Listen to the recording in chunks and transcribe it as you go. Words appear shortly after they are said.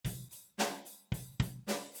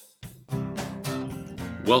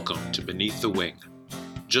Welcome to Beneath the Wing.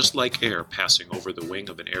 Just like air passing over the wing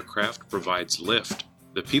of an aircraft provides lift,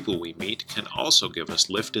 the people we meet can also give us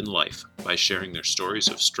lift in life by sharing their stories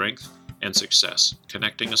of strength and success,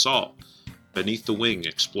 connecting us all. Beneath the Wing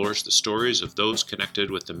explores the stories of those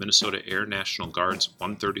connected with the Minnesota Air National Guard's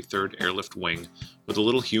 133rd Airlift Wing with a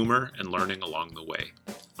little humor and learning along the way.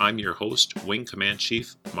 I'm your host, Wing Command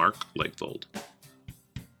Chief Mark Legvold.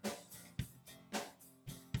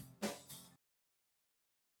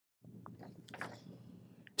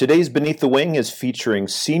 Today's Beneath the Wing is featuring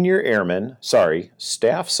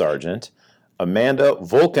Staff Sergeant Amanda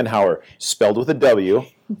Volkenhauer, spelled with a W.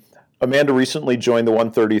 Amanda recently joined the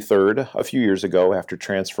 133rd a few years ago after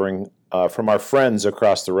transferring from our friends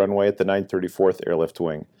across the runway at the 934th Airlift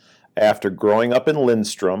Wing. After growing up in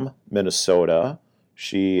Lindstrom, Minnesota,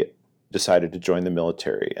 she decided to join the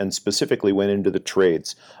military and specifically went into the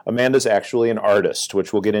trades. Amanda's actually an artist,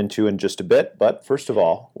 which we'll get into in just a bit, but first of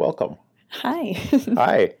all, welcome. Hi.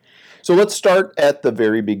 Hi. So let's start at the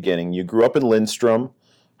very beginning. You grew up in Lindstrom.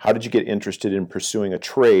 How did you get interested in pursuing a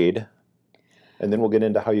trade? And then we'll get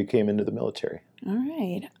into how you came into the military. All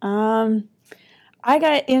right. I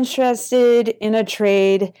got interested in a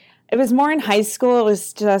trade. It was more in high school. It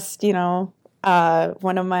was just, one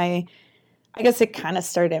of my, I guess it kind of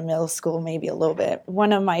started in middle school, maybe a little bit.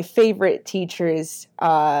 One of my favorite teachers,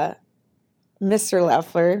 Mr.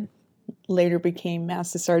 Leffler, later became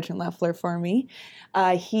Master Sergeant Leffler for me.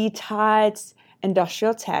 He taught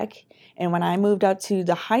industrial tech. And when I moved up to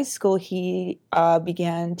the high school, he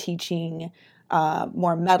began teaching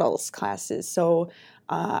more metals classes. So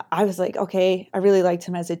I was like, okay, I really liked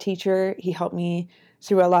him as a teacher. He helped me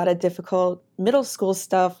through a lot of difficult middle school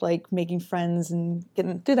stuff, like making friends and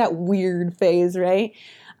getting through that weird phase, right?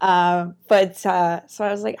 So I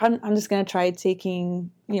was like, I'm just going to try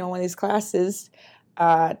taking, one of these classes.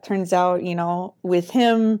 Turns out, with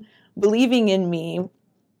him believing in me,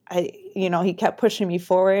 he kept pushing me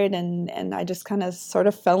forward and I just kind of sort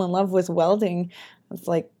of fell in love with welding. It's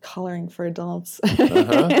like coloring for adults.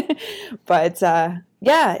 Uh-huh. But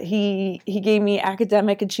he gave me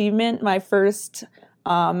academic achievement, my first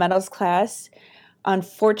metals class.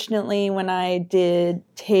 Unfortunately, when I did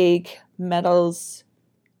take metals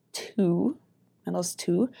 2,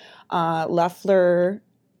 Leffler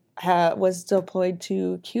was deployed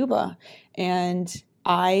to Cuba, and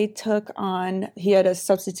he had a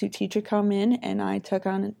substitute teacher come in, and I took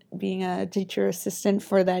on being a teacher assistant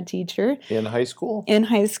for that teacher. In high school? In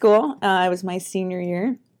high school. It was my senior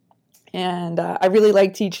year. And I really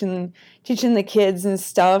liked teaching the kids and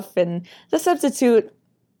stuff. And the substitute,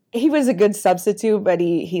 he was a good substitute, but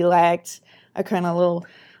he lacked a kind of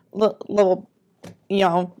little,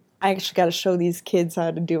 I actually got to show these kids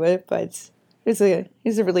how to do it, but he's a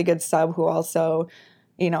really good sub who also,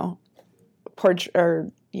 gave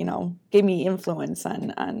me influence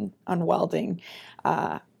on welding.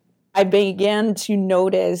 I began to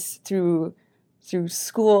notice through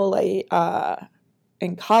school,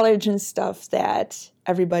 in college and stuff, that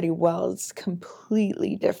everybody welds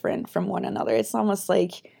completely different from one another. It's almost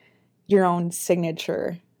like your own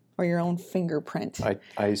signature or your own fingerprint.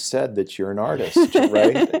 I said that you're an artist,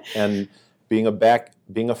 right? And being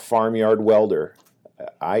a farmyard welder,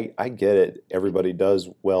 I get it. Everybody does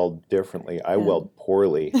weld differently. I weld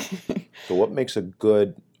poorly. So what makes a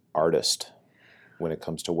good artist when it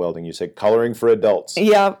comes to welding? You say coloring for adults.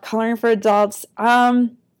 Yeah, coloring for adults.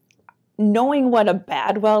 Knowing what a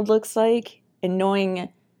bad weld looks like and knowing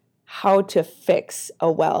how to fix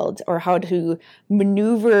a weld or how to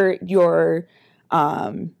maneuver your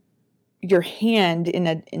hand in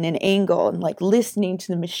an angle, and like listening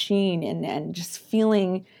to the machine and just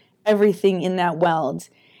feeling everything in that weld,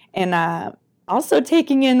 and also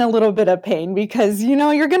taking in a little bit of pain, because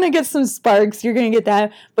you're going to get some sparks, you're going to get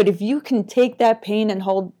that, but if you can take that pain and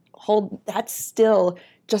hold that still,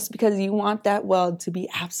 just because you want that weld to be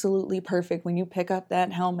absolutely perfect, when you pick up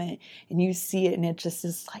that helmet and you see it and it just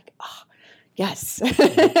is like, oh, yes.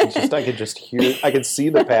 I can see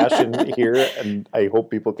the passion here, and I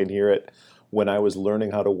hope people can hear it. When I was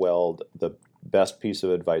learning how to weld, the best piece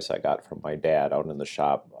of advice I got from my dad out in the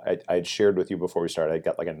shop, I'd shared with you before we started, I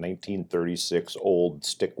got like a 1936 old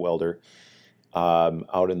stick welder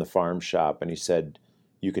out in the farm shop, and he said,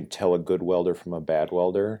 you can tell a good welder from a bad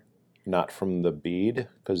welder, not from the bead,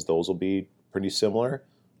 because those will be pretty similar,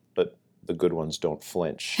 but the good ones don't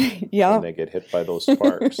flinch when they get hit by those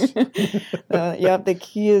sparks. The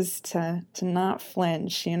key is to not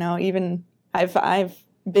flinch. Even I've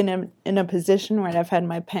been in a position where I've had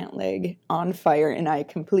my pant leg on fire and I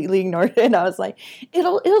completely ignored it. I was like,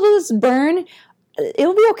 it'll just burn.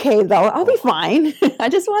 it'll be okay though. I'll be fine. I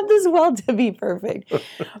just want this weld to be perfect.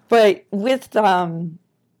 But with going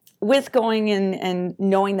in and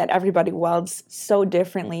knowing that everybody welds so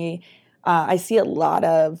differently, I see a lot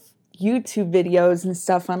of YouTube videos and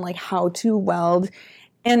stuff on like how to weld,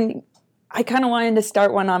 and I kind of wanted to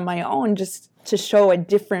start one on my own just to show a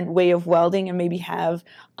different way of welding and maybe have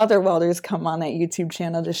other welders come on that YouTube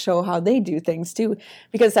channel to show how they do things too.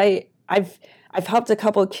 Because I've helped a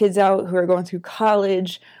couple of kids out who are going through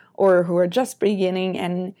college or who are just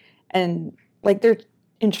beginning, and like their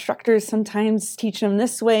instructors sometimes teach them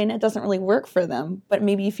this way and it doesn't really work for them. But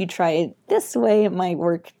maybe if you try it this way, it might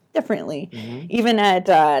work differently. Mm-hmm. Even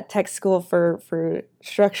at tech school for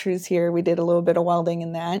structures here, we did a little bit of welding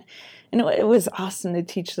in that. And it was awesome to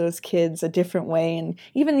teach those kids a different way. And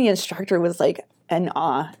even the instructor was like in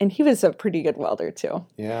awe. And he was a pretty good welder too.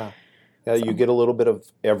 Yeah. Yeah, so you get a little bit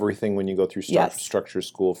of everything when you go through structure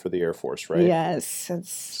school for the Air Force, right? Yes.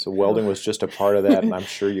 So welding was just a part of that, and I'm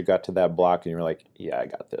sure you got to that block and you were like, yeah, I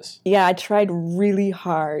got this. Yeah, I tried really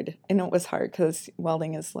hard, and it was hard because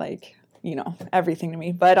welding is like, everything to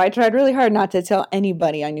me. But I tried really hard not to tell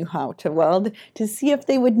anybody I knew how to weld to see if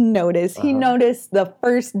they would notice. He noticed the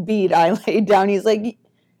first bead I laid down. He's like,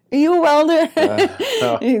 are you a welder?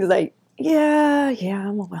 He's like, yeah,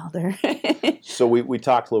 I'm a welder. So we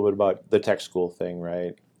talked a little bit about the tech school thing,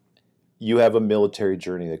 right? You have a military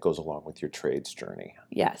journey that goes along with your trades journey.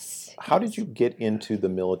 Yes. How did you get into the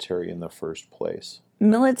military in the first place?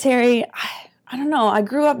 Military, I don't know. I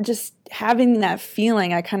grew up just having that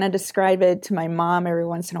feeling. I kind of describe it to my mom every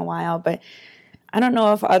once in a while, but I don't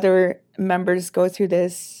know if other members go through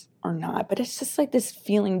this or not, but it's just like this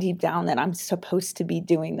feeling deep down that I'm supposed to be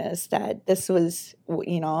doing this, that this was,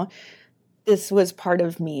 this was part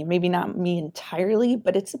of me. Maybe not me entirely,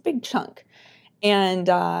 but it's a big chunk. And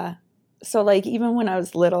so like even when I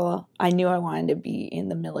was little, I knew I wanted to be in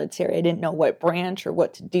the military. I didn't know what branch or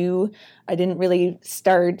what to do. I didn't really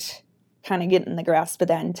start kind of getting the grasp of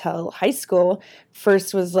that until high school.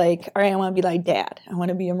 First was like, all right, I want to be like Dad. I want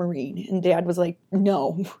to be a Marine. And Dad was like,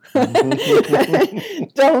 no,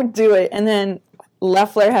 don't do it. And then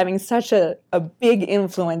Leffler having such a big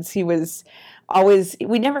influence, he was always,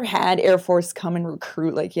 we never had Air Force come and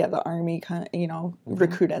recruit like you have the Army,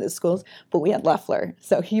 recruit at the schools, but we had Leffler.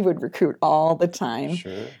 So he would recruit all the time.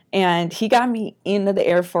 Sure. And he got me into the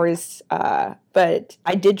Air Force, but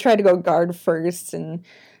I did try to go guard first, and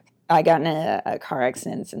I got in a car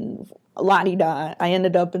accident and la-di-da. I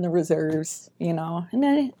ended up in the reserves, and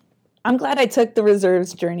then I'm glad I took the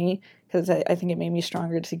reserves journey because I think it made me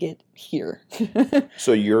stronger to get here.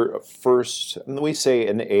 So your first, we say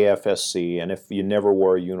an AFSC, and if you never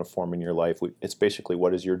wore a uniform in your life, it's basically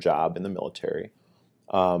what is your job in the military.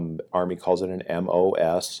 Army calls it an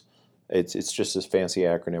MOS. It's just this fancy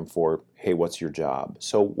acronym for, hey, what's your job?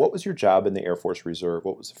 So what was your job in the Air Force Reserve?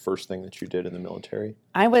 What was the first thing that you did in the military?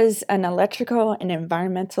 I was an electrical and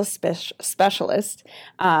environmental specialist.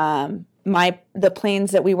 The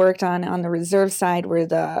planes that we worked on the reserve side were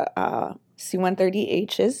the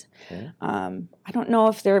C-130Hs. Okay. I don't know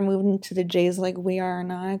if they're moving to the Js like we are or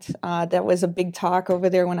not. That was a big talk over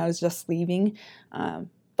there when I was just leaving.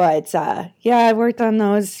 But I worked on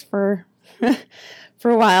those for for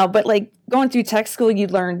a while. But like going through tech school, you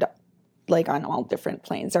learned like on all different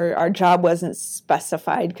planes. Our job wasn't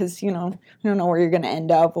specified because you don't know where you're going to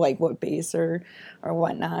end up, like what base or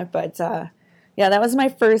whatnot. But that was my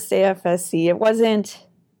first AFSC. It wasn't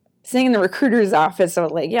sitting in the recruiter's office. I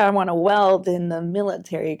was like, I want to weld in the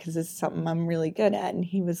military because it's something I'm really good at. And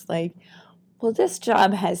he was like, well, this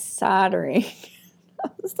job has soldering. I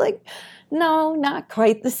was like, no, not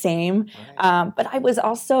quite the same. Right. But I was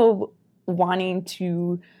also wanting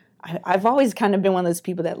to, I've always kind of been one of those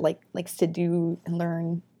people that likes to do and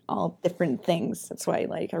learn all different things. That's why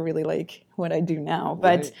I really like what I do now.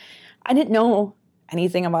 But right. I didn't know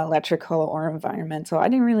anything about electrical or environmental. I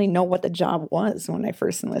didn't really know what the job was when I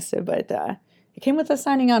first enlisted, but it came with a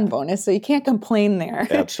signing on bonus, so you can't complain there.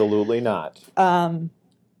 Absolutely not.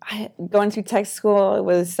 Going through tech school, it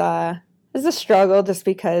was a struggle just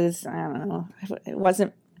because, I don't know, it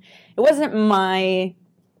wasn't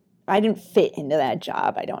I didn't fit into that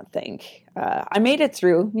job, I don't think. I made it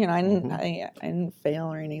through, I didn't fail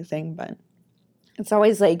or anything, but it's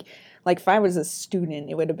always like if I was a student,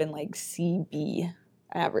 it would have been like C, B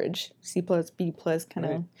average, C plus, B plus kind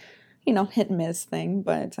of, hit and miss thing.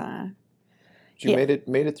 But you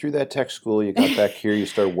made it through that tech school. You got back here. You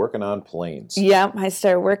started working on planes. Yeah, I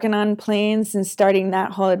started working on planes and starting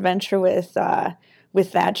that whole adventure with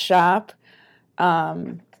that shop.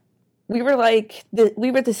 We were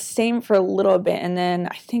we were the same for a little bit, and then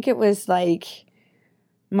I think it was like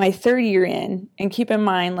my third year in, and keep in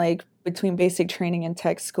mind, like between basic training and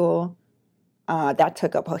tech school, that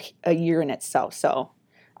took up a year in itself. So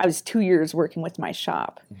I was 2 years working with my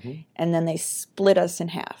shop, and then they split us in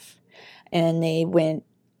half, and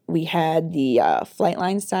we had the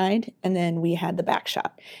Flightline side, and then we had the back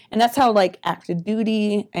shop, and that's how like active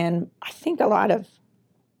duty, and I think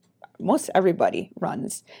most everybody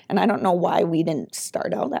runs. And I don't know why we didn't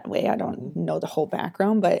start out that way. I don't know the whole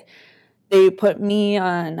background, but they put me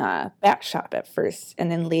on back shop at first, and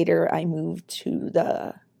then later I moved to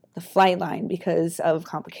the Flightline because of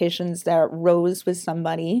complications that rose with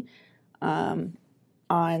somebody on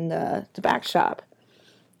the back shop.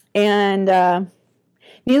 And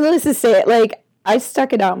needless to say, like, I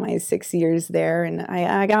stuck it out my 6 years there, and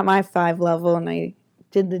I got my 5 level, and I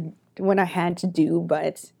did what I had to do,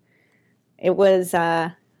 but it was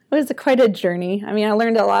quite a journey. I mean, I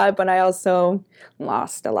learned a lot, but I also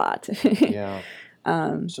lost a lot. Yeah.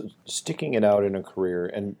 So sticking it out in a career,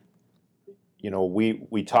 and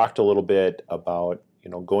we talked a little bit about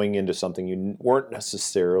going into something you weren't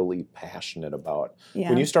necessarily passionate about. Yeah.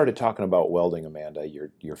 When you started talking about welding, Amanda,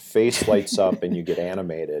 your face lights up and you get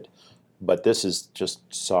animated. But this is just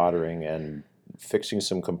soldering and fixing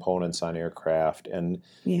some components on aircraft, and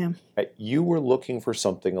you were looking for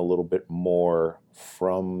something a little bit more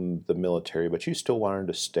from the military, but you still wanted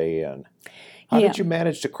to stay in. How did you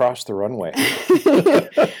manage to cross the runway?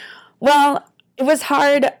 Well, it was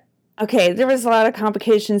hard. Okay, there was a lot of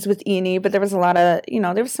complications with E&E, but there was a lot of,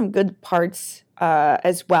 there was some good parts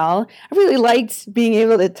as well. I really liked being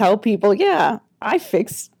able to tell people, yeah, I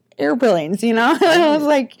fix airplanes, I was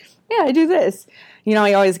like, yeah, I do this.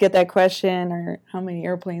 I always get that question, or how many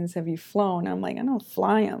airplanes have you flown? I'm like, I don't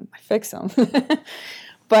fly them, I fix them.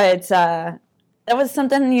 But that was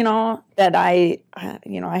something, that I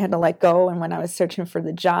had to let go. And when I was searching for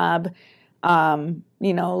the job,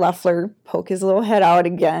 Loeffler poked his little head out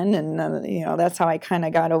again. And, that's how I kind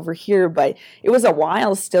of got over here. But it was a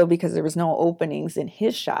while still because there was no openings in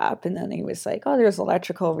his shop. And then he was like, oh, there's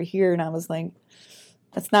electrical over here. And I was like,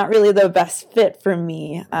 that's not really the best fit for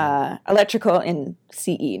me. Electrical in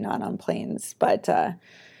CE, not on planes. But,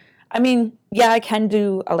 I can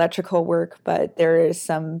do electrical work, but there is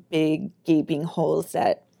some big gaping holes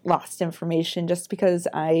that lost information just because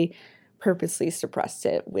I purposely suppressed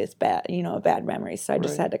it with bad memory. So I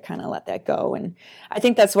just had to kind of let that go. And I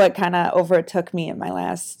think that's what kind of overtook me in my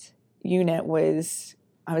last unit was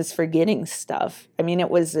I was forgetting stuff. I mean, it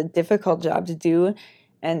was a difficult job to do,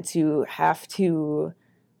 and to have to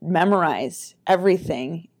memorize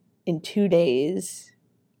everything in 2 days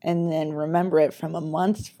and then remember it from a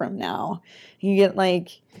month from now. You get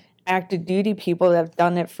like active duty people that have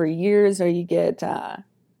done it for years, or you get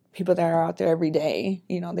people that are out there every day.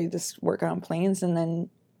 They just work on planes, and then,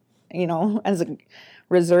 as a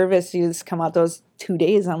reservist, you just come out those 2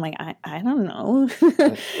 days. I'm like, I don't know.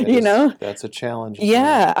 That's a challenge.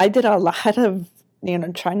 Yeah, I did a lot of,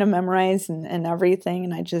 trying to memorize and everything,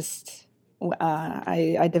 and I just...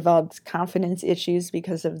 I developed confidence issues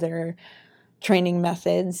because of their training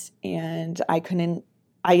methods, and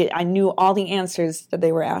I knew all the answers that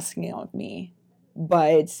they were asking of me,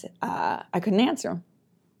 but I couldn't answer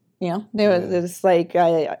them. They was like,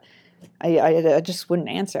 I just wouldn't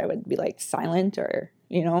answer. I would be like silent, or,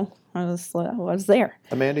 I was there.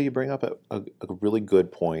 Amanda, you bring up a really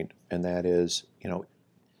good point, and that is,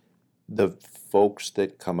 the folks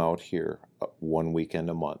that come out here 1 weekend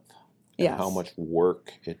a month, and how much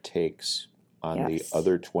work it takes on the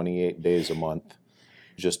other 28 days a month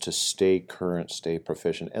just to stay current, stay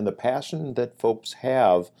proficient. And the passion that folks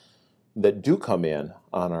have that do come in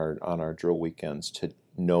on our drill weekends to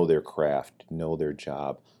know their craft, know their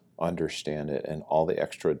job, understand it, and all the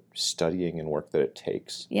extra studying and work that it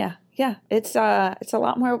takes. Yeah. It's a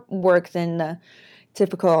lot more work than the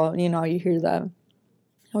typical, you hear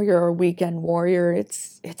you're a weekend warrior.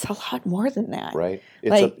 It's a lot more than that. Right.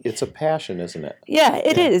 It's a passion, isn't it? Yeah,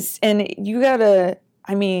 it is. And you gotta,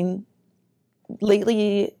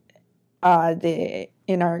 lately,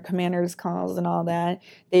 in our commander's calls and all that,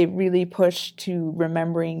 they really push to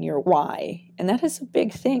remembering your why. And that is a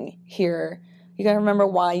big thing here. You gotta remember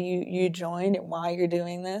why you joined and why you're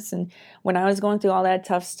doing this. And when I was going through all that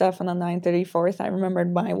tough stuff on the 934th, I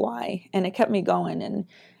remembered my why, and it kept me going. And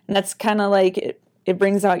that's kind of like it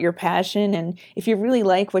brings out your passion. And if you really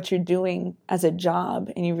like what you're doing as a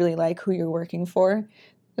job, and you really like who you're working for,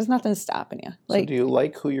 there's nothing stopping you. So do you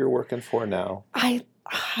like who you're working for now? I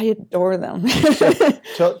adore them.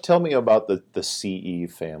 Tell me about the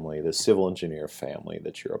CE family, the civil engineer family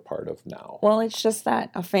that you're a part of now. Well, it's just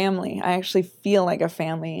that, a family. I actually feel like a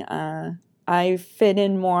family. I fit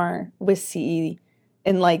in more with CE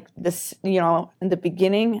in like this, in the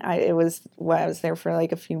beginning, I was there for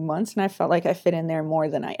like a few months, and I felt like I fit in there more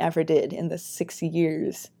than I ever did in the 6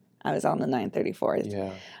 years I was on the 934th.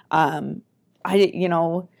 Yeah.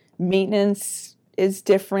 Maintenance is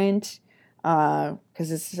different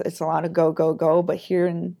because it's a lot of go. But here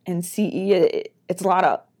in CE, it's a lot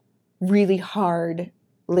of really hard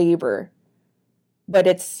labor, but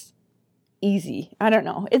it's easy. I don't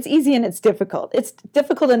know. It's easy and it's difficult. It's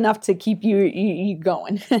difficult enough to keep you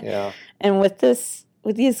going. Yeah. And with these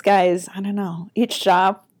guys, I don't know. Each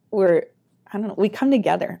shop we come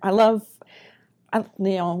together.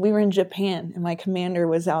 We were in Japan and my commander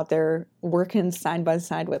was out there working side by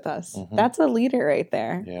side with us. Mm-hmm. That's a leader right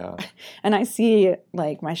there. Yeah. And I see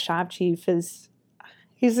like my shop chief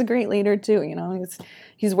he's a great leader too.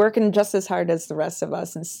 He's working just as hard as the rest of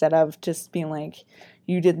us instead of just being like,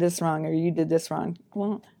 you did this wrong or you did this wrong.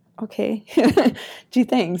 Well, okay. Gee,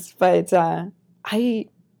 thanks. But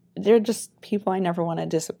they're just people I never want to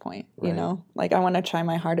disappoint, Right. Like I want to try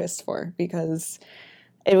my hardest for, because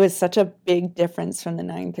it was such a big difference from the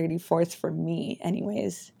 934th for me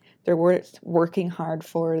anyways. They're working hard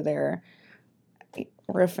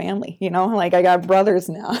we're a family, like I got brothers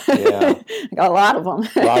now. Yeah. I got a lot of them.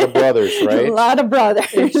 A lot of brothers, right? A lot of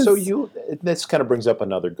brothers. And so this kind of brings up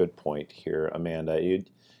another good point here, Amanda. You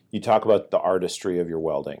talk about the artistry of your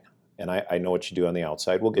welding, and I know what you do on the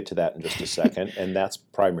outside. We'll get to that in just a second, and that's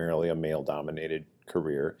primarily a male-dominated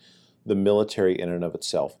career. The military in and of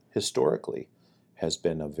itself, historically, has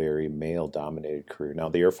been a very male-dominated career. Now,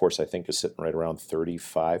 the Air Force, I think, is sitting right around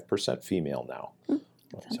 35% female now.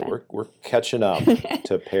 So we're catching up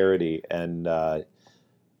to parity, and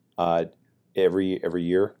every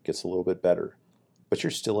year gets a little bit better. But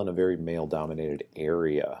you're still in a very male-dominated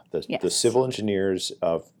area. The civil engineers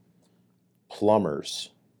of plumbers,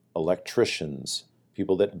 electricians,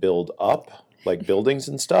 people that build up, like buildings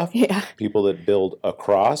and stuff, people that build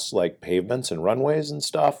across, like pavements and runways and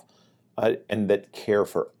stuff, and that care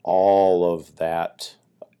for all of that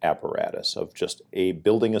apparatus of just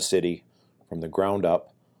building a city from the ground up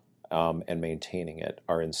and maintaining it,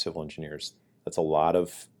 are in civil engineers. That's a lot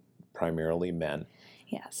of primarily men.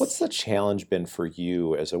 Yes. What's the challenge been for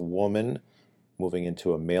you as a woman moving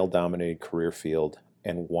into a male-dominated career field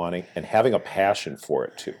and having a passion for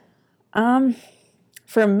it too?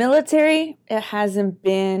 For military, it hasn't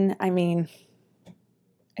been,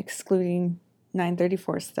 excluding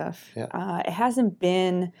 934 stuff, it hasn't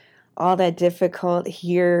been all that difficult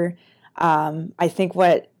here. I think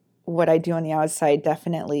what I do on the outside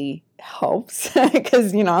definitely helps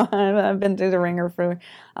because, I've been through the ringer for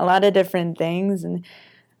a lot of different things. And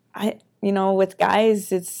with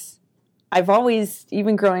guys, I've always,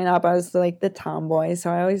 even growing up, I was like the tomboy. So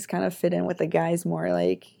I always kind of fit in with the guys more.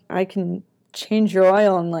 Like, I can change your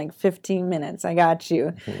oil in like 15 minutes. I got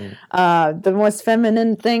you. Mm-hmm. The most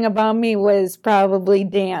feminine thing about me was probably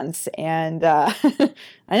dance. And I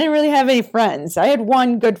didn't really have any friends. I had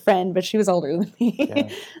one good friend, but she was older than me. Yeah.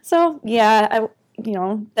 So,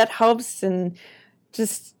 that helps. And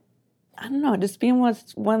just, I don't know, just being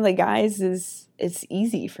with one of the guys it's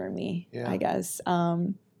easy for me, I guess. I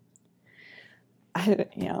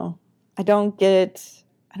don't get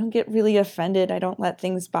really offended. I don't let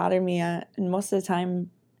things bother me. And most of the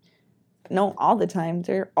time, no, all the time,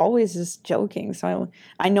 they're always just joking. So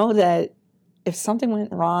I know that if something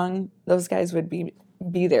went wrong, those guys would be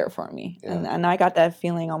there for me. Yeah. And I got that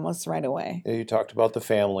feeling almost right away. Yeah, you talked about the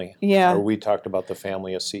family. Yeah. Or we talked about the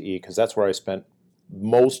family of CE, because that's where I spent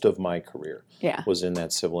most of my career. Yeah. Was in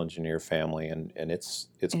that civil engineer family, and it's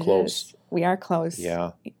close. Is. We are close.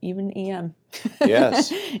 Yeah. Even EM.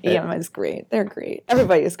 Yes. EM is great. They're great.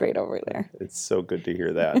 Everybody is great over there. It's so good to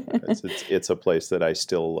hear that. It's a place that I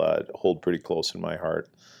still hold pretty close in my heart.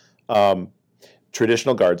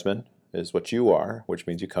 Traditional guardsman is what you are, which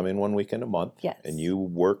means you come in 1 weekend a month. Yes. And you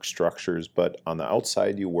work structures, but on the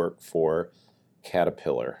outside you work for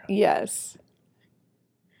Caterpillar. Yes.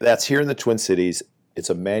 That's here in the Twin Cities. It's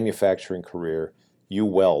a manufacturing career. You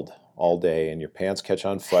weld all day and your pants catch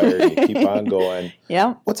on fire. You keep on going.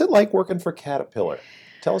 Yeah. What's it like working for Caterpillar?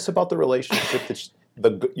 Tell us about the relationship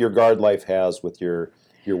that your guard life has with your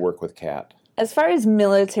work with Cat. As far as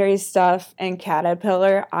military stuff and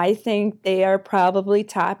Caterpillar, I think they are probably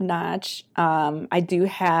top notch. I do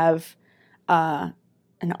have an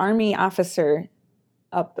Army officer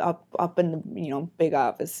up in the big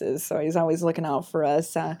offices, so he's always looking out for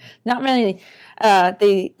us. Not many.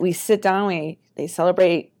 We sit down. They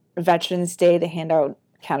celebrate Veterans Day. They hand out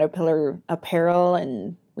Caterpillar apparel,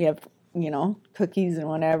 and we have cookies and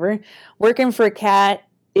whatever. Working for Cat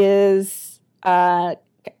is a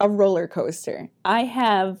roller coaster. I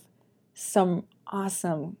have some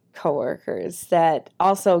awesome coworkers that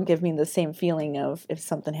also give me the same feeling of if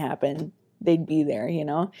something happened, they'd be there,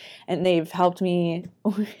 and they've helped me,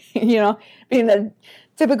 being the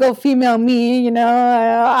typical female me,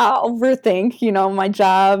 I'll overthink, my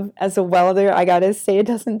job as a welder. I gotta say, it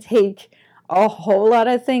doesn't take a whole lot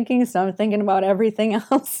of thinking, so I'm thinking about everything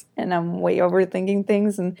else, and I'm way overthinking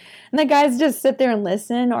things, and the guys just sit there and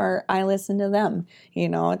listen, or I listen to them,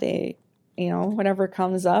 they, whatever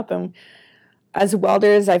comes up, and as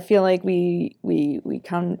welders, I feel like we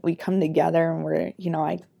come together, and we're,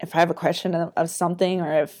 if I have a question of something,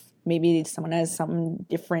 or if maybe someone has something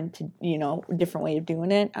different different way of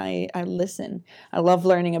doing it, I listen. I love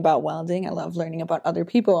learning about welding. I love learning about other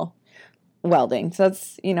people welding. So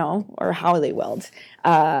that's, or how they weld.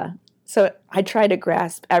 So I try to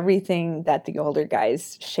grasp everything that the older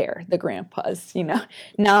guys share, the grandpas,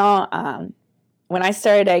 Now, when I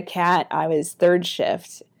started at CAT, I was third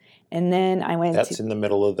shift. And then I went That's in the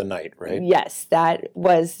middle of the night, right? Yes, that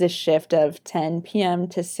was the shift of 10 p.m.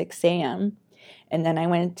 to 6 a.m. And then I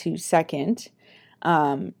went to second.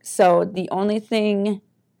 So the only thing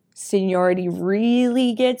seniority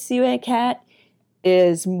really gets you at CAT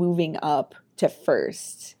is moving up to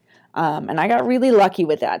first. And I got really lucky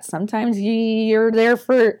with that. Sometimes you're there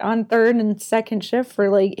on third and second shift for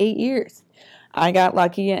like 8 years. I got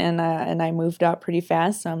lucky and I moved up pretty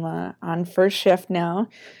fast. I'm on first shift now.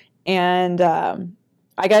 And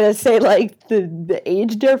I gotta say, like, the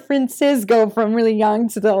age differences go from really young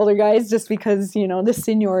to the older guys just because, the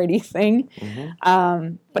seniority thing.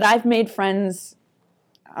 Mm-hmm. But I've made friends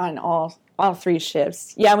on all three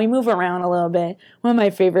shifts. Yeah, we move around a little bit. One of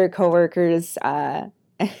my favorite coworkers,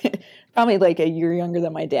 probably like a year younger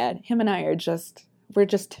than my dad. Him and I we're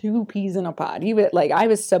just two peas in a pod. I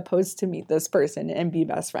was supposed to meet this person and be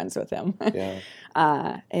best friends with him. Yeah.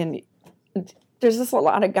 And there's just a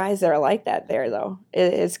lot of guys that are like that there, though.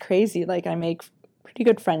 It's crazy. Like, I make pretty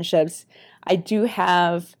good friendships. I do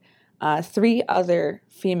have 3 other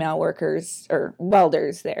female workers or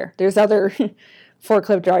welders there. There's other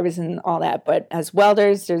forklift drivers and all that, but as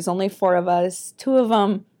welders, there's only 4 of us. 2 of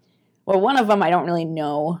them, well, one of them I don't really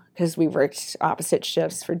know because we worked opposite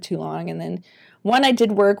shifts for too long. And then one I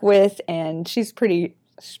did work with, and she's pretty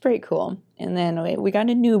cool. And then we got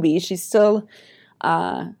a newbie. She's still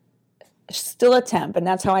a temp, and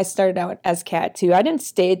that's how I started out as CAT too. I didn't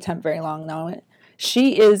stay a temp very long though.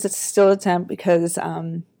 She is still a temp because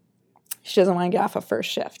she doesn't want to get off a first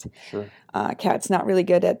shift. Sure. CAT's not really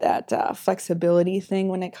good at that flexibility thing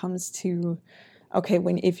when it comes to, okay,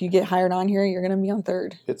 if you get hired on here, you're going to be on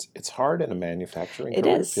third. It's hard in a manufacturing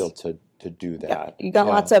career field to do that. Yeah. You got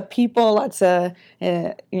lots of people, lots of,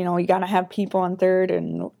 you got to have people on third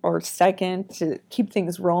or second to keep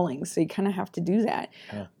things rolling. So you kind of have to do that.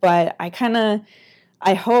 Yeah. But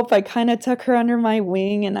I hope I kind of took her under my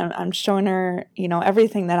wing, and I'm showing her,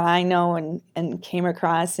 everything that I know and came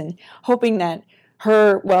across, and hoping that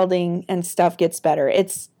her welding and stuff gets better.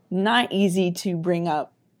 It's not easy to bring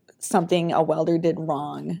up something a welder did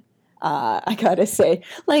wrong. I gotta say,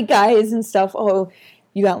 like guys and stuff,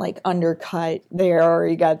 you got like undercut there, or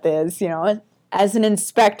you got this, as an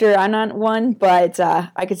inspector, I'm not one, but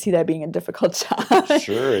I could see that being a difficult job.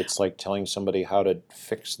 Sure. It's like telling somebody how to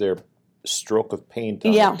fix their stroke of paint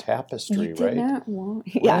on a tapestry, right?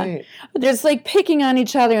 Right. There's like picking on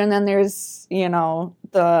each other, and then there's,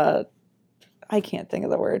 I can't think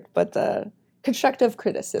of the word, but the constructive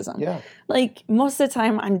criticism. Yeah. Like most of the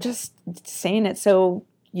time I'm just saying it so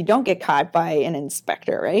you don't get caught by an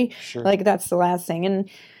inspector, right? Sure. Like that's the last thing. And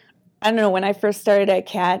I don't know, when I first started at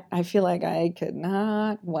CAT, I feel like I could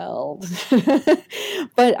not weld.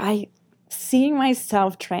 But seeing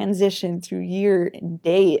myself transition through year and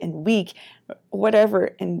day and week,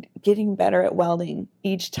 whatever, and getting better at welding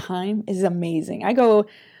each time is amazing. I go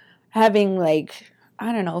having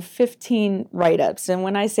 15 write-ups. And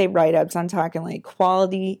when I say write-ups, I'm talking like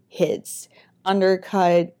quality hits,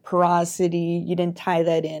 undercut, porosity, you didn't tie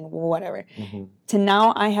that in, whatever. Mm-hmm. To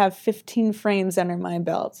now I have 15 frames under my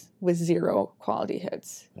belt with 0 quality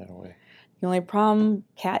hits. No way. The only problem,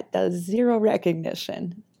 CAT does 0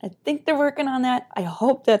 recognition. I think they're working on that. I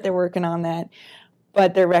hope that they're working on that.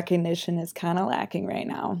 But their recognition is kind of lacking right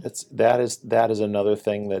now. That is another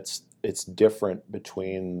thing it's different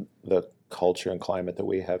between the culture and climate that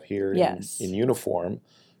we have here in uniform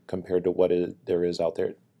compared to what there is out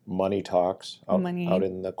there. Money talks out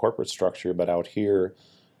in the corporate structure, but out here,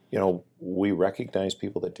 we recognize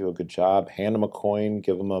people that do a good job, hand them a coin,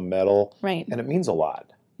 give them a medal, right? And it means a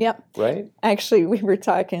lot. Yep. Right? Actually, we were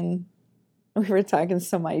talking we were talking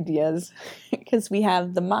some ideas because we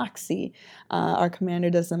have the Moxie. Our commander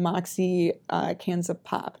does the Moxie cans of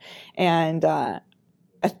pop. And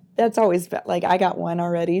that's always been, like, I got one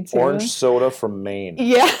already too. Orange soda from Maine.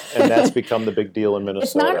 Yeah. And that's become the big deal in Minnesota.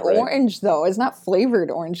 It's not right? orange though. It's not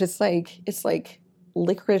flavored orange. It's like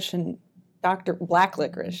licorice and black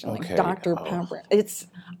licorice and Okay. like Dr. Pepper.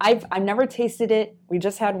 I've never tasted it. We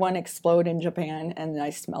just had one explode in Japan and I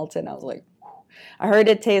smelt it and I was like, whew. I heard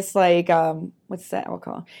it tastes like what's that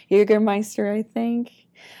alcohol? Jägermeister, I think.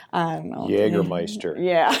 I don't know. Jägermeister.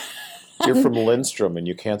 Yeah. You're from Lindstrom and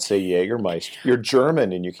you can't say Jägermeister. You're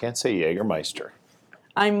German and you can't say Jägermeister.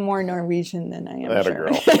 I'm more Norwegian than I am That a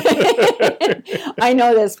German. girl. I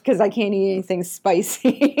know this because I can't eat anything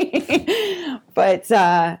spicy. But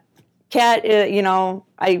Cat, I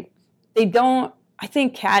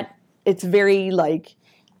think Cat, it's very like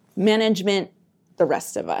management, the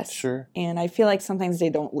rest of us. Sure. And I feel like sometimes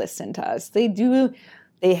they don't listen to us. They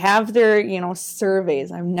have their,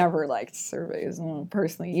 surveys. I've never liked surveys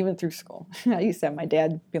personally, even through school. I used to have my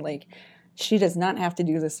dad be like, she does not have to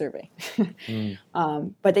do the survey.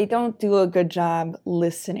 But they don't do a good job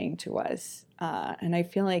listening to us. And I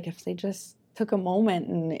feel like if they just took a moment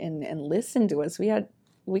and listened to us,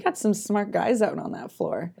 we got some smart guys out on that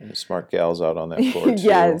floor. And the smart gals out on that floor too.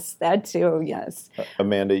 Yes, that too, yes.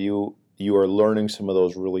 Amanda, you are learning some of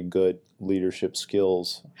those really good leadership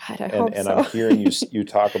skills. God, I hope and so. I'm hearing you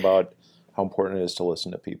talk about how important it is to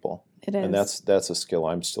listen to people. It is. And that's a skill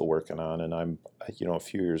I'm still working on, and I'm a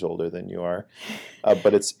few years older than you are.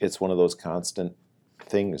 But it's one of those constant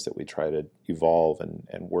things that we try to evolve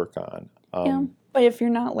and work on. Yeah, but if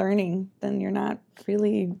you're not learning, then you're not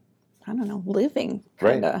really, I don't know, living,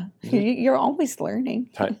 kind of. Right. You're always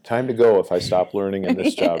learning. Time to go if I stop learning in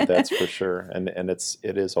this job, that's for sure. And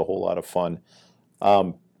it is a whole lot of fun.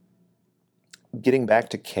 Getting back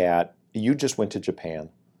to Cat, you just went to Japan.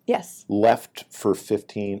 Yes. Left for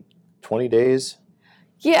 15, 20 days?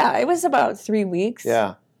 Yeah, it was about 3 weeks.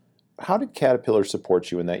 Yeah. How did Caterpillar support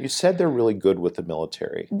you in that? You said they're really good with the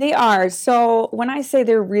military. They are. So when I say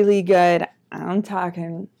they're really good, I'm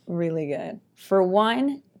talking really good. For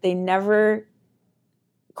one, they never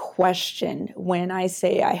question when I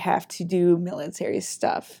say I have to do military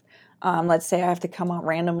stuff. Let's say I have to come out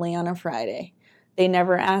randomly on a Friday. They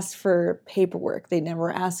never ask for paperwork. They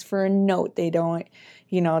never ask for a note. They don't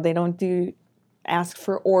ask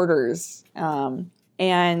for orders.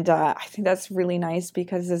 And I think that's really nice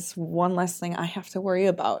because it's one less thing I have to worry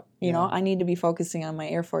about. You know, I need to be focusing on my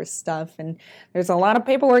Air Force stuff. And there's a lot of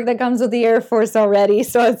paperwork that comes with the Air Force already.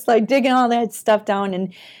 So it's like digging all that stuff down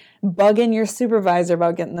and bugging your supervisor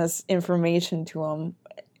about getting this information to them.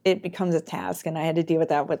 It becomes a task. And I had to deal with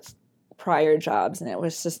that with prior jobs. And it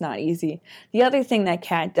was just not easy. The other thing that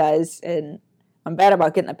CAT does, and I'm bad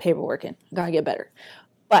about getting the paperwork in. I gotta get better.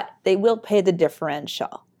 But they will pay the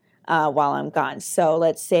differential. While I'm gone. So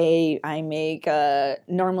let's say I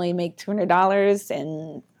normally make $200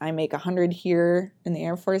 and I make $100 here in the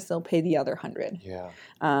Air Force, they'll pay the other $100.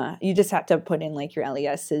 Yeah. You just have to put in like your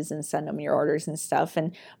LESs and send them your orders and stuff.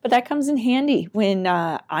 But that comes in handy when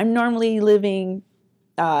I'm normally living,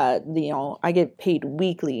 I get paid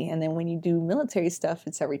weekly. And then when you do military stuff,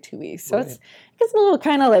 it's every 2 weeks. So it's a little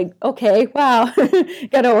kind of like, okay, wow,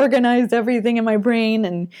 got to organize everything in my brain.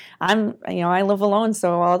 And I live alone,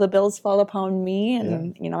 so all the bills fall upon me.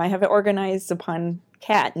 And, I have it organized upon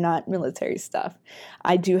CAT, not military stuff.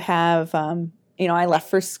 I do have, I left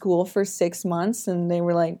for school for 6 months and they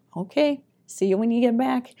were like, okay, see you when you get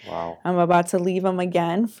back. Wow. I'm about to leave them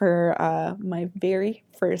again for my very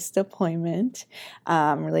first deployment.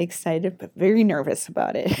 I'm really excited, but very nervous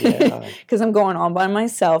about it because I'm going all by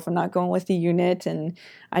myself. I'm not going with the unit, and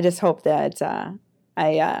I just hope that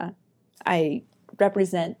I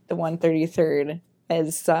represent the 133rd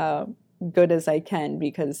as good as I can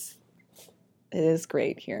because it is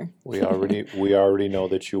great here. We already know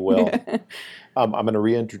that you will. I'm going to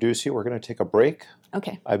reintroduce you. We're going to take a break.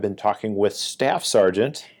 Okay. I've been talking with Staff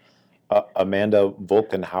Sergeant Amanda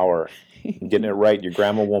Volkenhauer. I'm getting it right. Your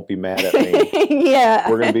grandma won't be mad at me. Yeah.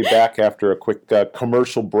 We're going to be back after a quick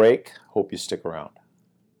commercial break. Hope you stick around.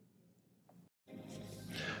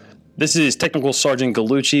 This is Technical Sergeant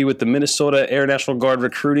Gallucci with the Minnesota Air National Guard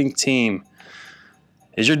recruiting team.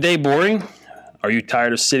 Is your day boring? Are you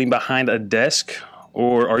tired of sitting behind a desk?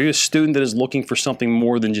 Or are you a student that is looking for something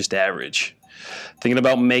more than just average? Thinking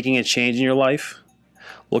about making a change in your life?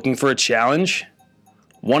 Looking for a challenge?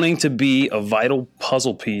 Wanting to be a vital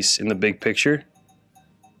puzzle piece in the big picture?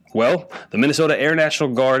 Well, the Minnesota Air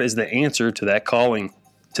National Guard is the answer to that calling,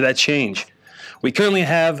 to that change. We currently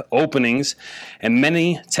have openings in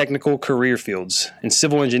many technical career fields in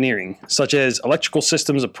civil engineering, such as electrical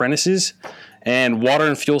systems apprentices and water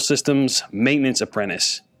and fuel systems maintenance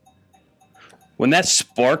apprentice. When that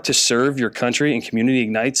spark to serve your country and community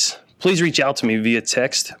ignites, please reach out to me via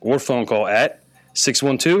text or phone call at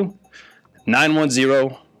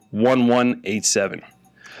 612-910-1187.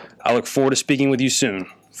 I look forward to speaking with you soon.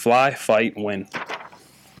 Fly, fight, win.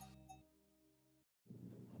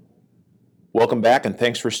 Welcome back, and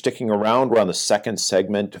thanks for sticking around. We're on the second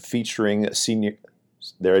segment featuring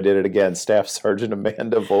Staff Sergeant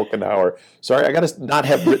Amanda Volkenauer. Sorry, I got to not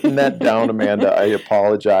have written that down, Amanda. I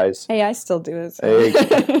apologize. Hey, I still do it. So. Hey,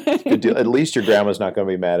 good deal. At least your grandma's not going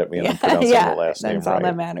to be mad at me and I'm pronouncing the last name right. That's all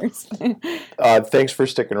that matters. Thanks for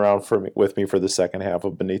sticking around with me for the second half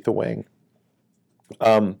of Beneath the Wing.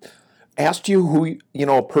 Asked you who,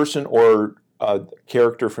 a person or a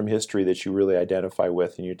character from history that you really identify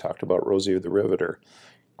with, and you talked about Rosie the Riveter.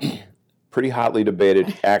 Pretty hotly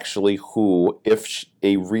debated, actually, if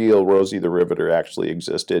a real Rosie the Riveter actually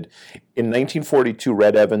existed. In 1942,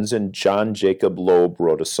 Red Evans and John Jacob Loeb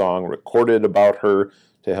wrote a song recorded about her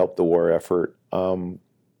to help the war effort. But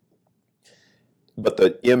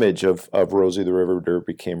the image of Rosie the Riveter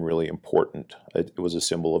became really important. It was a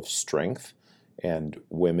symbol of strength and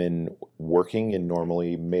women working in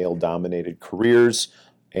normally male-dominated careers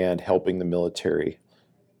and helping the military.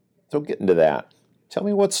 So get into that. Tell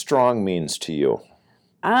me what strong means to you.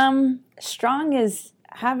 Strong is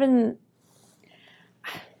having,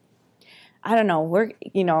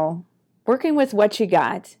 working with what you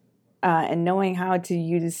got and knowing how to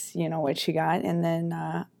use, what you got. And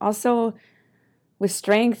then also with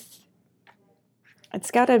strength, it's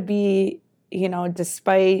got to be,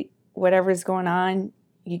 despite whatever's going on,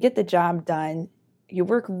 you get the job done. You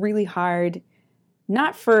work really hard,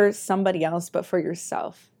 not for somebody else, but for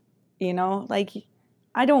yourself. I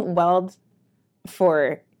don't weld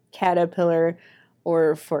for Caterpillar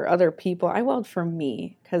or for other people. I weld for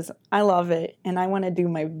me because I love it and I want to do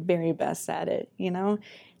my very best at it, And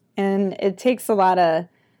it takes a lot of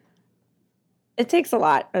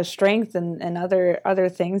strength and other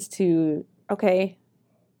things to, okay,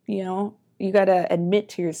 you got to admit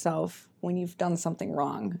to yourself when you've done something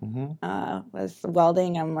wrong. Mm-hmm. With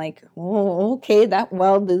welding, I'm like, oh, okay, that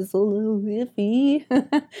weld is a little iffy.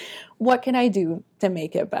 What can I do to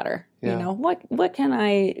make it better? Yeah. What can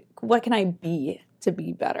I be to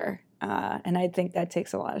be better? And I think that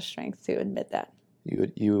takes a lot of strength to admit that.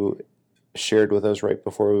 You shared with us right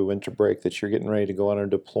before we went to break that you're getting ready to go on a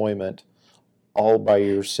deployment all by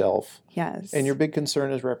yourself. Yes. And your big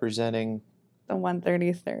concern is representing the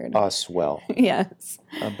 133rd. Us well. Yes.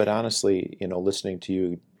 But honestly, listening to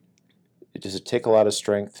you, does it take a lot of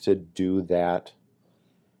strength to do that?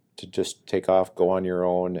 To just take off, go on your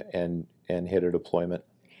own, and hit a deployment?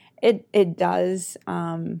 It does.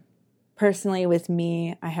 Personally, with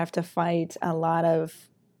me, I have to fight a lot of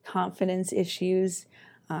confidence issues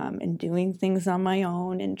and doing things on my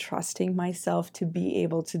own and trusting myself to be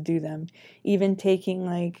able to do them. Even taking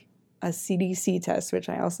a CDC test, which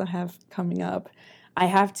I also have coming up, I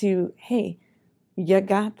have to, hey, you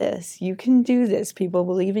got this. You can do this. People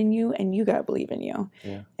believe in you, and you got to believe in you.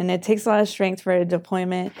 Yeah. And it takes a lot of strength for a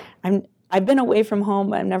deployment. I've been away from home,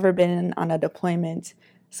 but I've never been on a deployment,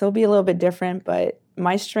 so it'll be a little bit different. But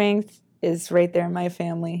my strength is right there in my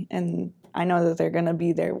family, and I know that they're going to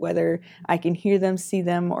be there, whether I can hear them, see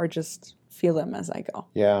them, or just feel them as I go.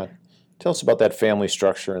 Yeah. Tell us about that family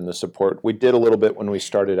structure and the support. We did a little bit when we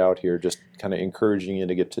started out here, just kind of encouraging you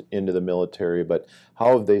to get into the military, but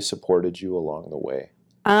how have they supported you along the way?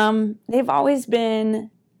 They've always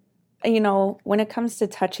been, when it comes to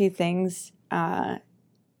touchy things,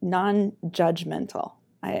 non-judgmental,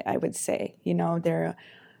 I would say. They're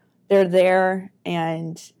there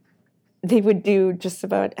and they would do just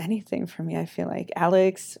about anything for me, I feel like.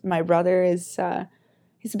 Alex, my brother, he's a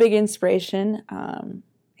big inspiration.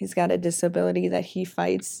 He's got a disability that he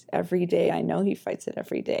fights every day. I know he fights it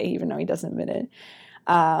every day, even though he doesn't admit it.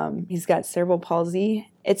 He's got cerebral palsy.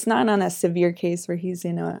 It's not on a severe case where he's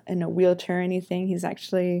in a wheelchair or anything. He's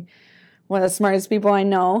actually one of the smartest people I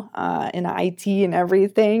know in IT and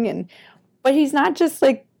everything. But he's not just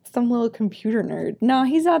some little computer nerd. No,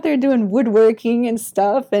 he's out there doing woodworking and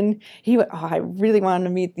stuff. And I really wanted to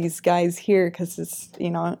meet these guys here because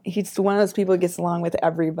he's one of those people who gets along with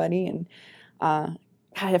everybody. And God,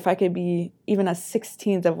 if I could be even a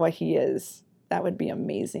 16th of what he is, that would be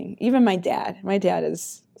amazing. Even my dad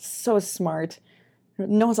is so smart,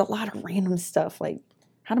 knows a lot of random stuff, like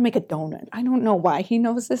how to make a donut. I don't know why he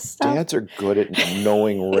knows this stuff. Dads are good at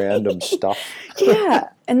knowing random stuff. Yeah.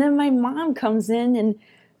 And then my mom comes in and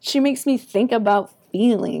she makes me think about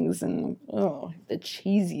feelings and the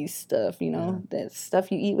cheesy stuff, that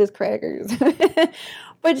stuff you eat with crackers.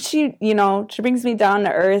 But she brings me down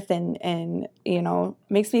to earth and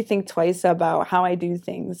makes me think twice about how I do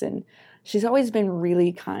things. And she's always been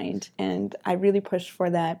really kind, and I really push for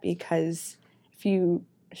that, because if you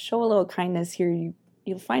show a little kindness here,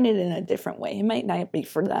 you'll find it in a different way. It might not be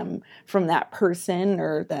for them from that person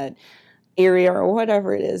or that area or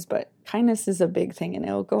whatever it is, but kindness is a big thing, and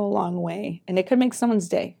it'll go a long way, and it could make someone's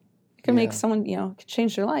day. It could make someone, could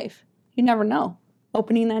change their life. You never know.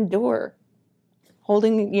 Opening that door,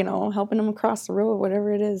 holding, helping them across the road,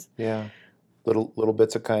 whatever it is. Yeah. Little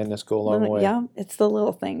bits of kindness go a long way. Yeah, it's the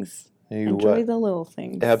little things. Enjoy the little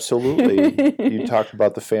things. Absolutely. You talked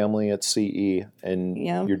about the family at CE, and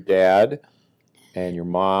your dad and your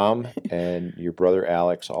mom and your brother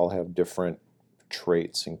Alex all have different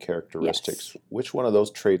traits and characteristics. Yes. Which one of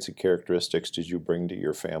those traits and characteristics did you bring to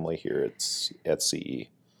your family here at CE?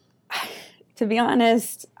 To be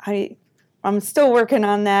honest, I'm still working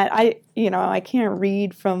on that. I can't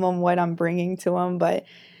read from them what I'm bringing to them, but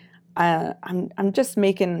I'm just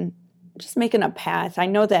making a path. I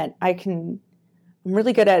know that I'm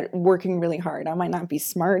really good at working really hard. I might not be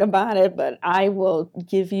smart about it, but I will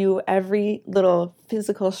give you every little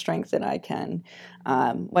physical strength that I can,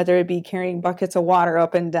 whether it be carrying buckets of water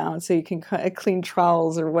up and down so you can clean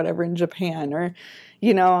trowels or whatever in Japan, or,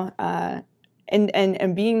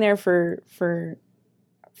 and being there for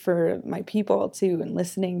my people too, and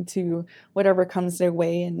listening to whatever comes their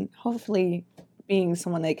way, and hopefully being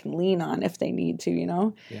someone they can lean on if they need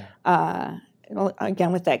to, Yeah.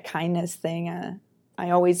 Again, with that kindness thing, I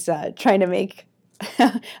always try to make,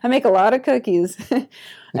 I make a lot of cookies.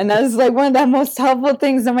 And that was like one of the most helpful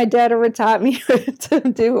things that my dad ever taught me to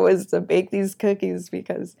do, was to bake these cookies,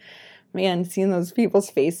 because, man, seeing those people's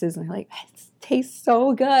faces and they're like, it tastes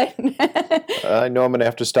so good. I know I'm going to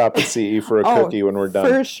have to stop at CE for a cookie when we're done.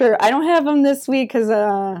 For sure. I don't have them this week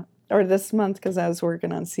or this month, because I was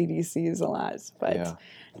working on CDCs a lot. But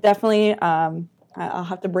definitely, I'll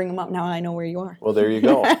have to bring them up now. I know where you are. Well, there you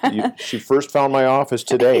go. She first found my office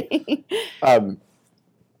today.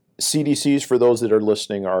 CDCs, for those that are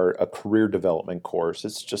listening, are a career development course.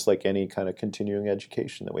 It's just like any kind of continuing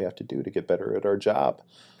education that we have to do to get better at our job.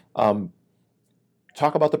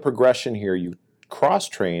 Talk about the progression here. You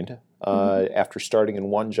cross-trained after starting in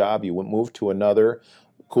one job. You moved to another.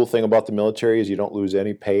 Cool thing about the military is you don't lose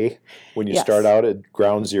any pay when you start out at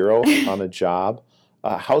ground zero on a job.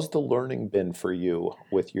 How's the learning been for you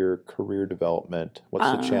with your career development?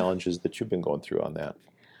 What's the challenges that you've been going through on that?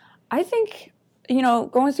 I think,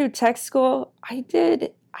 going through tech school, I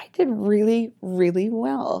did really, really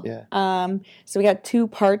well. Yeah. So we got 2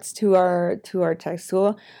 parts to our tech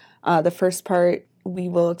school. The first part, we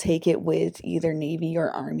will take it with either Navy or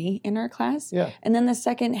Army in our class. Yeah. And then the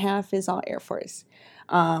second half is all Air Force.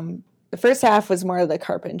 The first half was more of the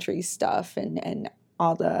carpentry stuff and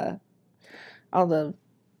all that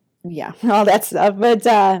stuff. But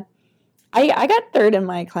I got 3rd in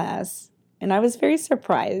my class, and I was very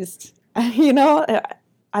surprised.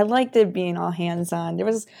 I liked it being all hands-on. There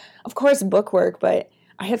was, of course, book work, but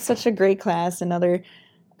I had such a great class, another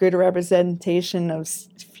good representation of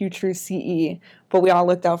future CE, but we all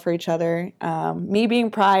looked out for each other. Me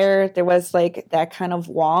being prior, there was like that kind of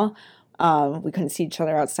wall. We couldn't see each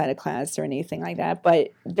other outside of class or anything like that. But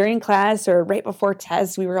during class or right before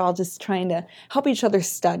tests, we were all just trying to help each other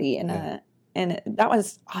study. And that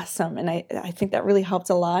was awesome. And I think that really helped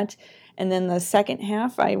a lot. And then the second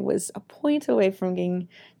half, I was a point away from being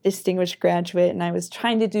distinguished graduate. And I was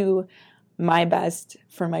trying to do my best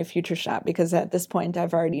for my future shop, because at this point,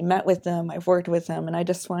 I've already met with them. I've worked with them. And I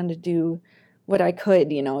just wanted to do what I could,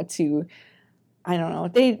 to... I don't know.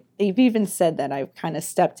 They've even said that I've kind of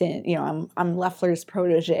stepped in. I'm Loeffler's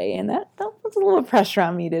protege, and that puts a little pressure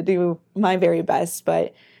on me to do my very best,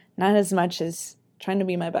 but not as much as trying to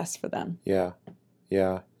be my best for them. Yeah.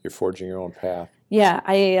 You're forging your own path. Yeah,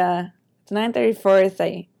 it's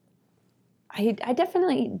 934th. I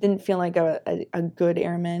definitely didn't feel like a good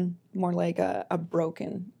airman, more like a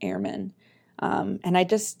broken airman, and I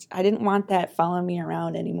didn't want that following me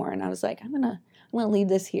around anymore. And I was like, I'm gonna lead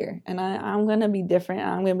this here, and I'm going to be different, and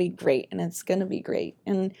I'm going to be great, and it's going to be great.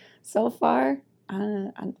 And so far,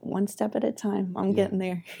 I'm one step at a time. I'm getting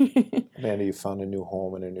there. Amanda, you found a new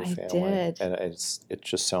home and a new family. I did. And it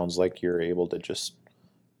just sounds like you're able to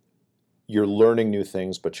you're learning new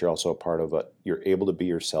things, but you're also a part of it. You're able to be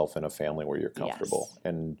yourself in a family where you're comfortable. Yes.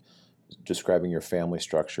 And describing your family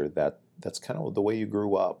structure, that's kind of the way you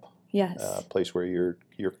grew up. Yes. A place where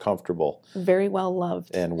you're comfortable. Very well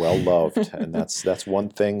loved. And well loved. And that's one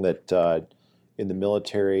thing that in the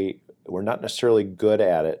military, we're not necessarily good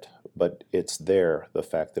at it, but it's there. The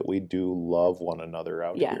fact that we do love one another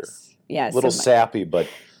out here. Yes. A little sappy, but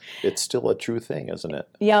it's still a true thing, isn't it?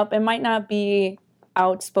 Yep. It might not be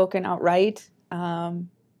outspoken outright,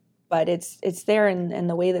 but it's there in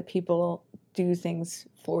the way that people do things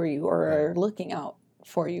for you or are looking out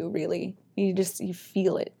for you. Really, you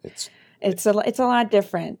feel it. It's a lot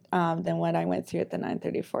different than what I went through at the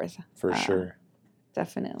 934th. For sure.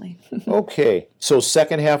 Definitely. Okay, so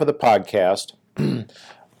second half of the podcast.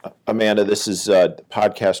 Amanda, this is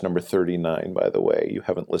podcast number 39, by the way. You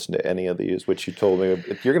haven't listened to any of these, which you told me.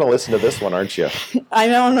 You're going to listen to this one, aren't you? I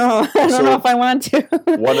don't know. I don't know if I want to.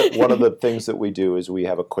 one of the things that we do is we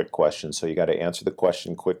have a quick question. So you got to answer the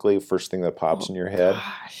question quickly, first thing that pops in your head.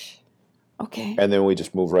 Gosh. Okay. And then we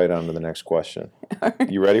just move right on to the next question.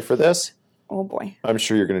 You ready for this? Oh, boy. I'm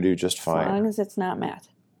sure you're going to do just fine. As long as it's not math.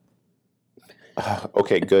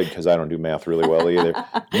 Okay, good, because I don't do math really well either.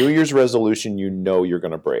 New Year's resolution you know you're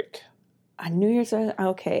going to break. A New Year's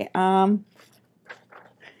okay. New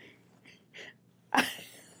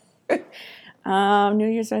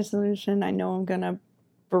Year's resolution I know I'm going to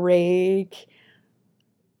break.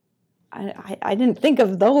 I didn't think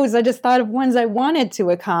of those. I just thought of ones I wanted to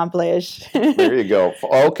accomplish. There you go.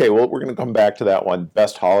 Okay, well, we're going to come back to that one.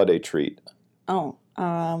 Best holiday treat. Oh,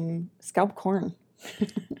 scalp corn.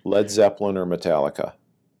 Led Zeppelin or Metallica?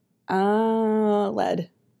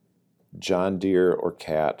 Lead. John Deere or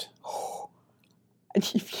Cat?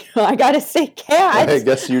 I gotta say cat. I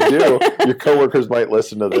guess you do. Your coworkers might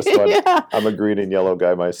listen to this one. Yeah. I'm a green and yellow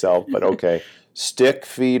guy myself, but okay. Stick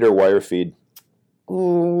feed or wire feed?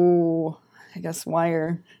 Ooh, I guess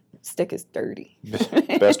wire. Stick is dirty.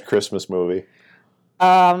 Best Christmas movie?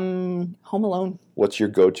 Home Alone. What's your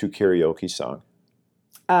go-to karaoke song?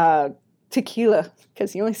 Tequila,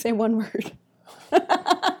 because you only say one word.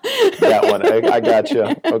 That one. I got you.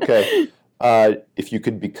 Okay. If you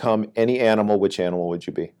could become any animal, which animal would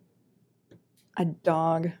you be? A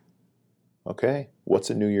dog. Okay. What's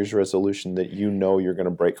a New Year's resolution that you know you're going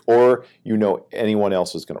to break, or you know anyone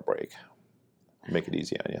else is going to break? Make it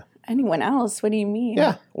easy on you. Anyone else? What do you mean?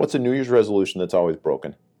 Yeah. What's a New Year's resolution that's always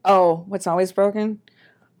broken? Oh, what's always broken?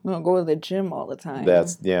 I'm going to go to the gym all the time.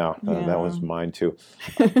 That was mine too.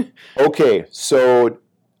 Okay. So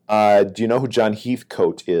do you know who John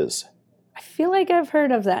Heathcote is? I feel like I've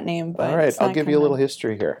heard of that name, but all right, I'll give you a little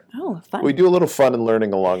history here. Oh, fun. We do a little fun and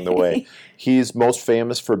learning along the way. He's most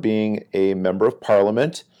famous for being a member of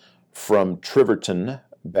Parliament from Triverton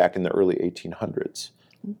back in the early 1800s.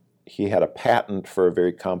 He had a patent for a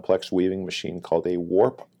very complex weaving machine called a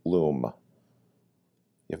warp loom.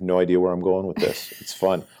 You have no idea where I'm going with this. It's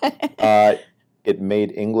fun. It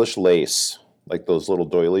made English lace, like those little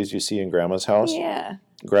doilies you see in Grandma's house. Yeah.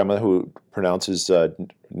 Grandma who pronounces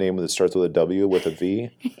name that starts with a W with a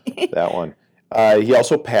V. That one. He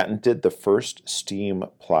also patented the first steam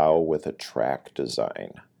plow with a track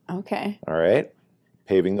design. Okay. All right.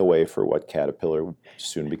 Paving the way for what Caterpillar would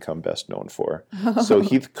soon become best known for. So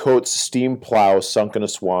Heathcote's steam plow sunk in a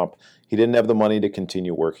swamp. He didn't have the money to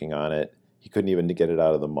continue working on it. He couldn't even get it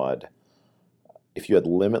out of the mud. If you had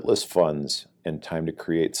limitless funds and time to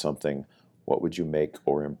create something, what would you make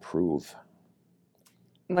or improve?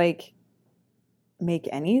 Like, make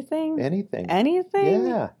anything? Anything. Anything?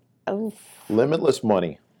 Yeah. Oh. Limitless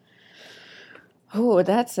money. Oh,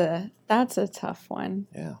 that's a tough one.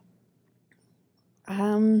 Yeah. I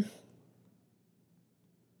don't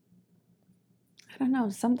know,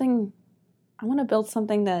 I want to build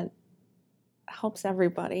something that helps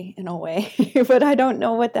everybody in a way, but I don't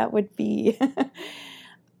know what that would be. I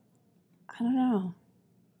don't know.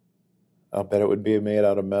 I'll bet it would be made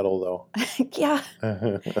out of metal, though. Yeah,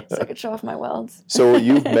 so I could show off my welds. So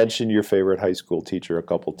you've mentioned your favorite high school teacher a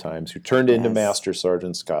couple times, who turned into Master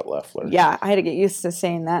Sergeant Scott Leffler. Yeah, I had to get used to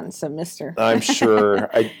saying that instead of Mister. I'm sure.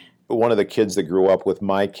 One of the kids that grew up with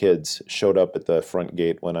my kids showed up at the front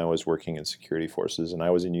gate when I was working in security forces, and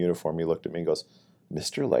I was in uniform. He looked at me and goes,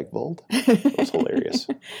 "Mr. Legvold?" It was hilarious.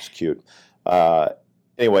 It's cute.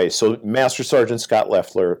 Anyway, so Master Sergeant Scott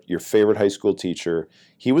Leffler, your favorite high school teacher,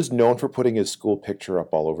 he was known for putting his school picture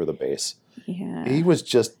up all over the base. Yeah. He was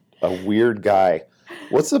just a weird guy.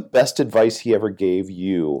 What's the best advice he ever gave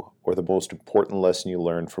you, or the most important lesson you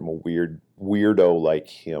learned from a weirdo like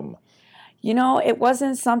him? You know, it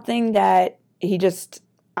wasn't something that he just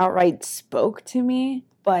outright spoke to me,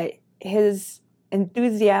 but his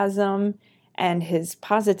enthusiasm and his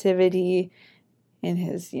positivity and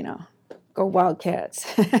his, go Wildcats.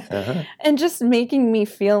 And just making me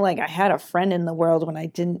feel like I had a friend in the world when I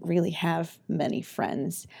didn't really have many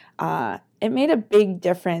friends. It made a big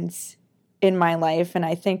difference in my life, and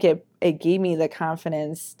I think it gave me the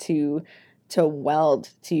confidence to weld,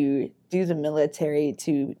 to do the military,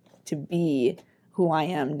 to be who I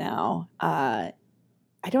am now. I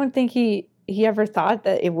don't think he ever thought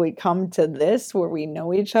that it would come to this where we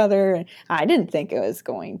know each other. I didn't think it was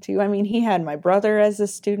going to. I mean, he had my brother as a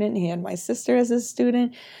student, he had my sister as a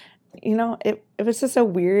student. You know, it was just a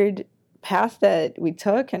weird path that we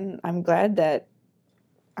took, and I'm glad that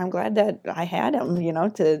I had him, you know,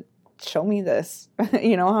 to show me this,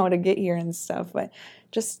 you know, how to get here and stuff. But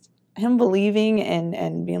just him believing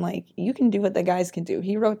and being like, you can do what the guys can do.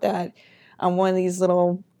 He wrote that on one of these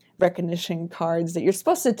little recognition cards that you're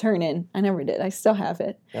supposed to turn in. I never did. I still have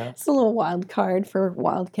it. Yeah. It's a little wild card for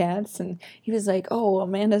Wildcats. And he was like, oh,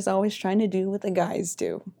 Amanda's always trying to do what the guys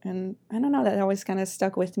do. And I don't know, that always kind of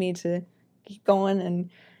stuck with me to keep going and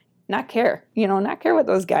not care what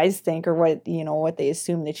those guys think or what, you know, what they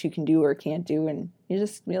assume that you can do or can't do. And you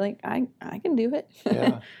just be like, I can do it.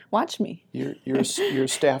 Yeah. Watch me. You're a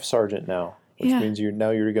staff sergeant now, which means you're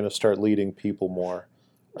going to start leading people more.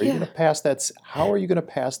 Are you going to pass that? How are you going to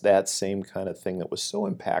pass that same kind of thing that was so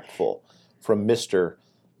impactful from Mr.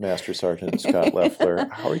 Master Sergeant Scott Loeffler?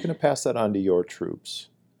 How are you going to pass that on to your troops?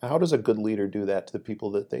 How does a good leader do that to the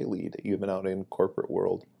people that they lead, even out in corporate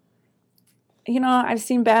world? You know, I've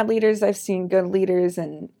seen bad leaders, I've seen good leaders,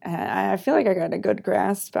 and I feel like I got a good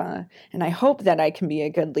grasp, and I hope that I can be a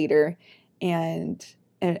good leader and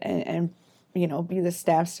you know, be the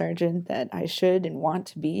staff sergeant that I should and want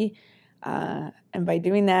to be. And by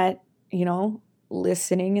doing that, you know,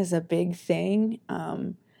 listening is a big thing.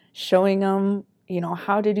 Showing them, you know,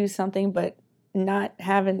 how to do something, but not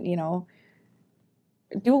having, you know,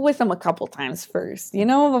 do it with them a couple times first, you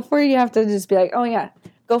know, before you have to just be like, oh yeah,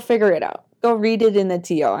 go figure it out. Go read it in the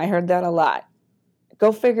TO. I heard that a lot.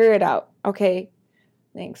 Go figure it out. Okay,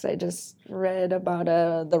 thanks. I just read about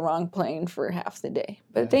the wrong plane for half the day.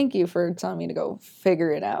 But thank you for telling me to go figure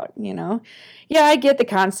it out, you know? Yeah, I get the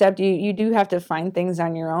concept. You do have to find things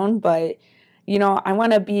on your own. But, you know, I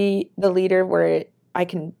want to be the leader where I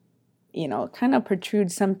can, you know, kind of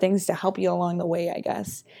protrude some things to help you along the way, I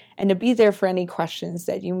guess. And to be there for any questions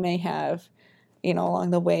that you may have, you know, along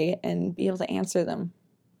the way and be able to answer them.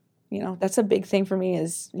 You know, that's a big thing for me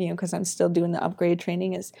is, you know, because I'm still doing the upgrade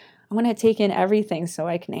training is I want to take in everything so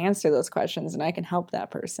I can answer those questions and I can help that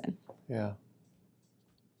person. Yeah.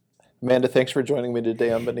 Amanda, thanks for joining me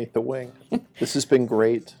today on Beneath the Wing. This has been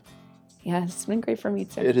great. Yeah, it's been great for me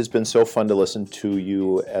too. It has been so fun to listen to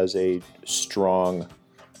you as a strong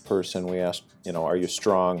person. We asked, you know, are you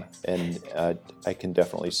strong? And I can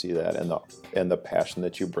definitely see that and the passion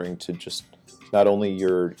that you bring to just not only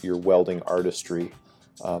your welding artistry,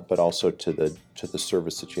 but also to the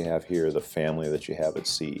service that you have here, the family that you have at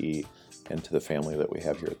CE, and to the family that we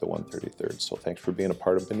have here at the 133rd. So thanks for being a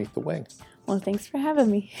part of Beneath the Wing. Well, thanks for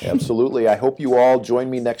having me. Absolutely. I hope you all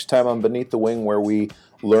join me next time on Beneath the Wing, where we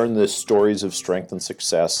learn the stories of strength and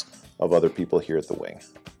success of other people here at the Wing.